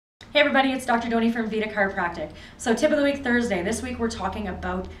Hey everybody, it's Dr. Doni from Vita Chiropractic. So tip of the week Thursday. This week we're talking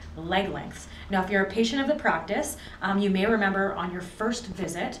about leg lengths. Now if you're a patient of the practice, you may remember on your first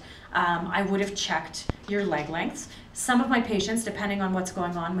visit, I would have checked your leg lengths. Some of my patients, depending on what's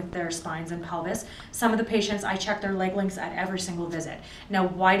going on with their spines and pelvis, some of the patients I check their leg lengths at every single visit. Now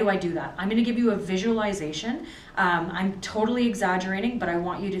why do I do that? I'm going to give you a visualization. I'm totally exaggerating, but I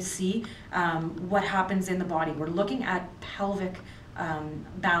want you to see what happens in the body. We're looking at pelvic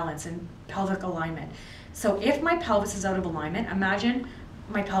balance and pelvic alignment. So if my pelvis is out of alignment, imagine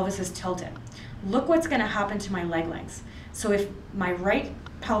my pelvis is tilted. Look what's going to happen to my leg lengths. So if my right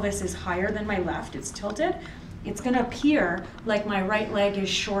pelvis is higher than my left, it's tilted, it's going to appear like my right leg is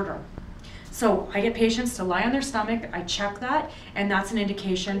shorter. So I get patients to lie on their stomach, I check that, and that's an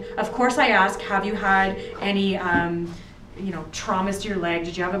indication. Of course I ask, have you had any traumas to your leg?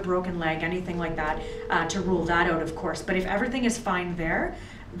 Did you have a broken leg? Anything like that, to rule that out, of course. But if everything is fine there,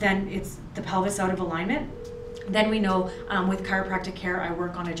 then it's the pelvis out of alignment. Then we know with chiropractic care, I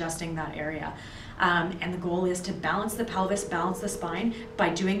work on adjusting that area. And the goal is to balance the pelvis, balance the spine. By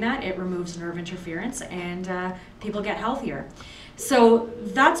doing that, it removes nerve interference and people get healthier. So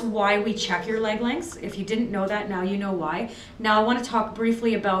that's why we check your leg lengths. If you didn't know that, now you know why. Now I want to talk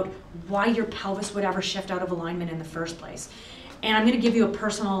briefly about why your pelvis would ever shift out of alignment in the first place. And I'm going to give you a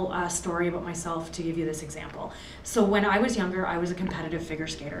personal story about myself to give you this example. So when I was younger, I was a competitive figure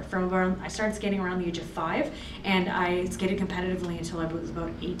skater. I started skating around the age of 5, and I skated competitively until I was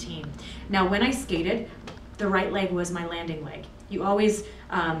about 18. Now when I skated, the right leg was my landing leg. You always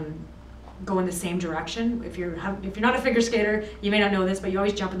go in the same direction. If you're not a figure skater, you may not know this, but you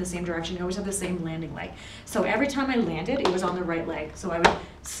always jump in the same direction. You always have the same landing leg. So every time I landed, it was on the right leg. So I would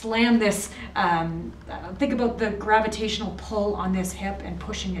slam this, think about the gravitational pull on this hip and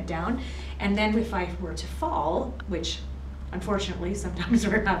pushing it down. And then if I were to fall, which unfortunately sometimes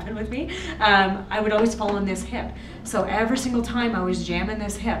would happen with me, I would always fall on this hip. So every single time I was jamming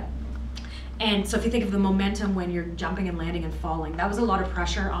this hip. And so if you think of the momentum when you're jumping and landing and falling, that was a lot of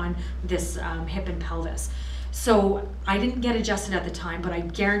pressure on this hip and pelvis. So I didn't get adjusted at the time, but I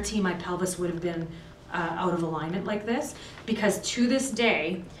guarantee my pelvis would have been out of alignment like this, because to this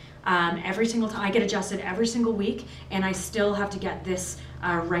day, every single time I get adjusted every single week, and I still have to get this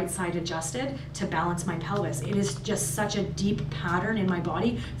right side adjusted to balance my pelvis. It is just such a deep pattern in my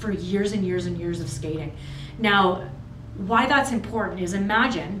body for years and years and years of skating. Now, why that's important is,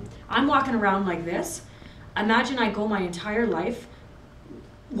 imagine I'm walking around like this. Imagine I go my entire life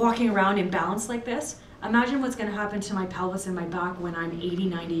walking around imbalanced like this. Imagine what's going to happen to my pelvis and my back when I'm 80,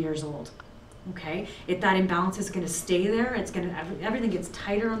 90 years old. Okay, if that imbalance is going to stay there, everything gets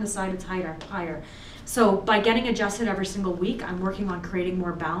tighter on the side, of higher. So by getting adjusted every single week, I'm working on creating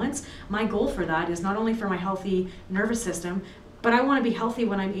more balance. My goal for that is not only for my healthy nervous system, but I want to be healthy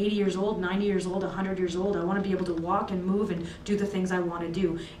when I'm 80 years old, 90 years old, 100 years old. I want to be able to walk and move and do the things I want to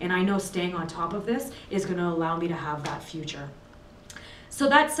do. And I know staying on top of this is going to allow me to have that future. So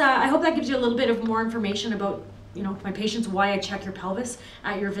that's, I hope that gives you a little bit of more information about, my patients, why I check your pelvis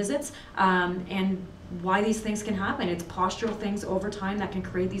at your visits, and why these things can happen. It's postural things over time that can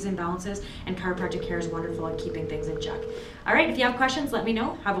create these imbalances, and chiropractic care is wonderful at keeping things in check. All right, if you have questions, let me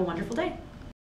know. Have a wonderful day.